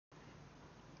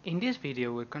In this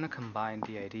video, we're going to combine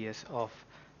the ideas of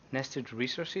nested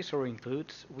resources or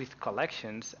includes with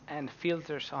collections and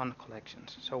filters on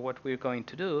collections. So what we're going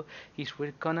to do is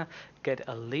we're going to get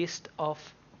a list of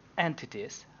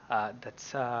entities,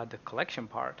 that's the collection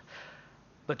part,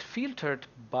 but filtered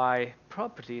by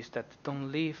properties that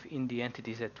don't live in the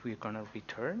entities that we're going to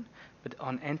return, but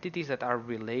on entities that are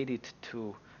related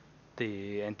to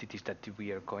the entities that we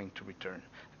are going to return.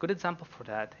 A good example for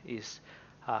that is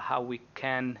how we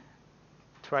can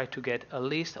try to get a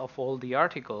list of all the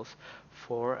articles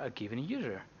for a given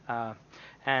user.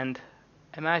 And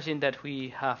imagine that we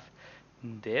have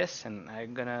this, and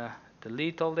I'm gonna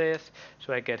delete all this,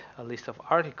 so I get a list of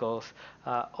articles.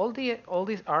 All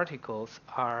these articles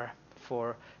are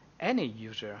for any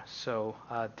user, so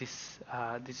this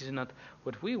is not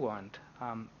what we want.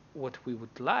 What we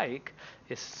would like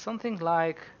is something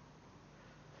like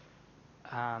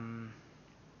um,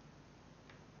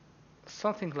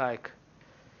 something like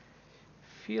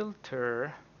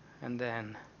filter and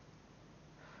then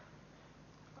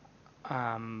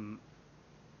um,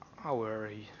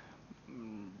 our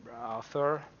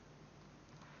author,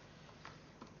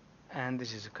 and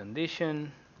this is a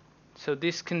condition. So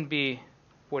this can be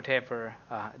whatever.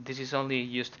 This is only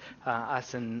used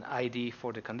as an ID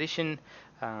for the condition.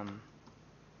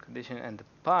 Condition and the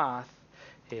path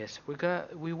is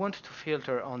we want to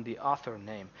filter on the author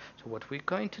name. So what we're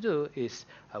going to do is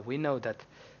we know that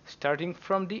starting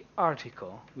from the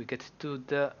article we get to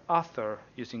the author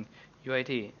using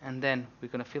UID, and then we're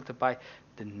going to filter by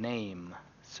the name.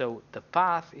 So the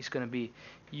path is going to be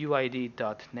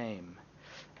UID.name,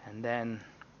 and then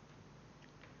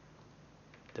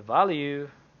the value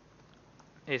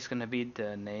is going to be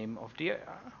the name of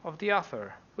the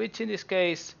author, which in this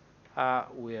case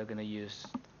we are going to use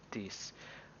this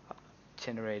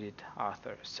generated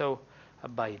author. So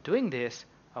by doing this,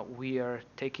 we are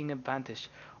taking advantage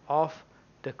of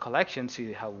the collection.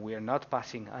 See how we are not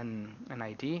passing an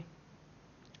ID,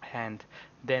 and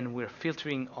then we're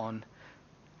filtering on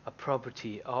a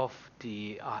property of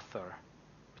the author,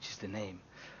 which is the name.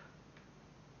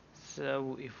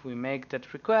 So if we make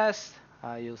that request,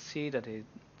 you'll see that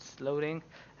it's loading,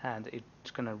 and it's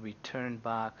gonna return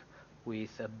back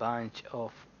with a bunch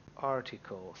of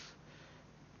articles.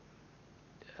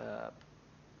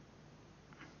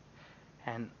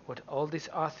 And what all these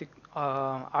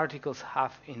articles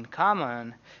have in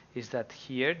common is that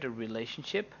here the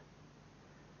relationship,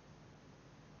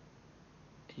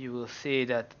 you will see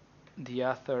that the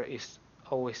author is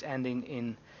always ending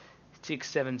in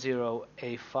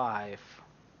 670A5.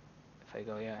 If I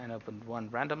go here and open one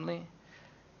randomly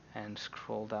and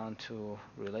scroll down to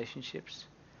relationships,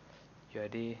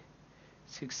 UID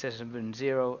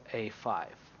 670A5.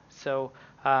 So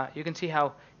you can see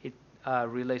how it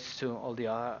relates to all the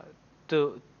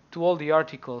to all the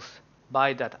articles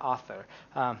by that author.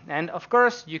 And of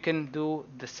course, you can do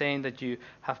the same that you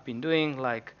have been doing,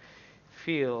 like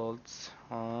fields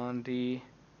on the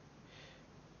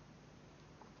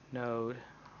node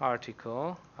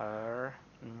article are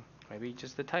maybe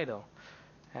just the title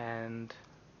and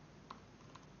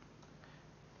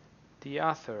the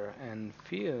author, and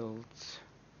fields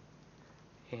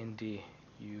in the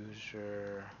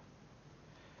user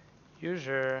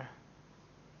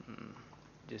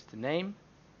just the name,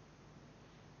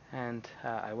 and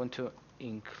I want to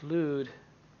include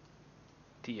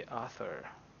the author,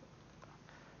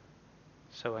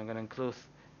 so I'm going to include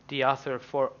the author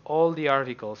for all the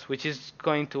articles, which is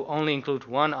going to only include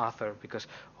one author because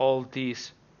all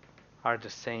these are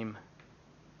the same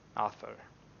author.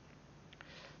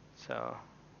 So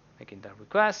making that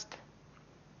request,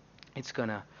 it's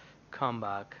gonna come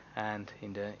back, and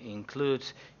in the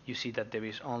includes you see that there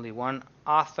is only one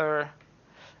author,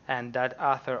 and that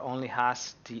author only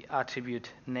has the attribute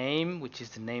name, which is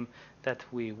the name that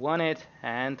we wanted,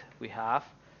 and we have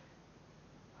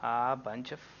a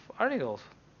bunch of articles: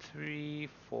 3,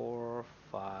 4,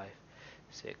 5,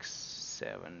 6,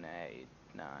 7, 8,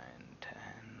 9, 10.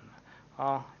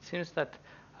 Oh, it seems that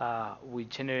we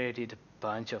generated a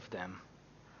bunch of them,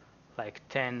 like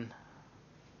 10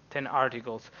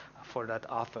 articles for that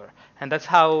author. And that's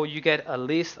how you get a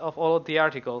list of all of the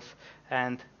articles,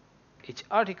 and each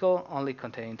article only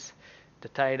contains the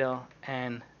title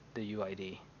and the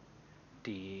UID,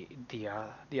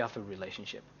 the author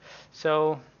relationship.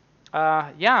 So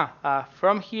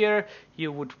from here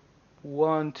you could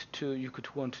want to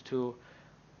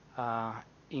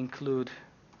include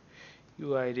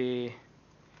UID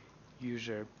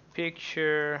user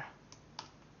picture,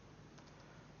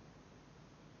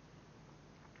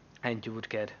 and you would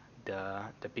get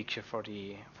the picture for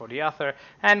the author,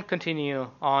 and continue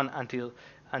on until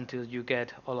until you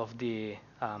get all of the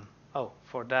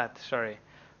for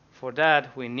that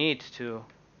we need to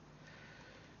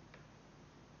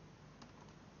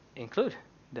include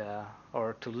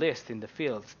to list in the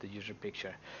fields the user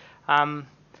picture. Yeah,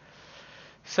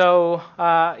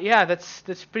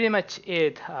 that's pretty much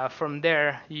it. From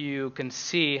there, you can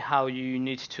see how you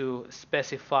need to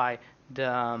specify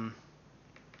the.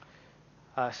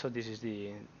 So this is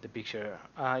the picture.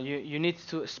 You need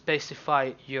to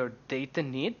specify your data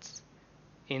needs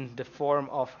in the form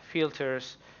of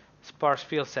filters, sparse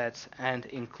field sets, and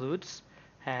includes,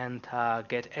 and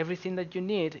get everything that you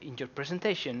need in your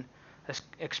presentation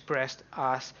expressed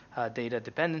as data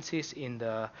dependencies in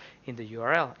the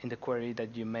URL, in the query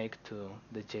that you make to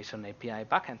the JSON API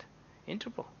backend in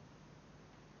Drupal.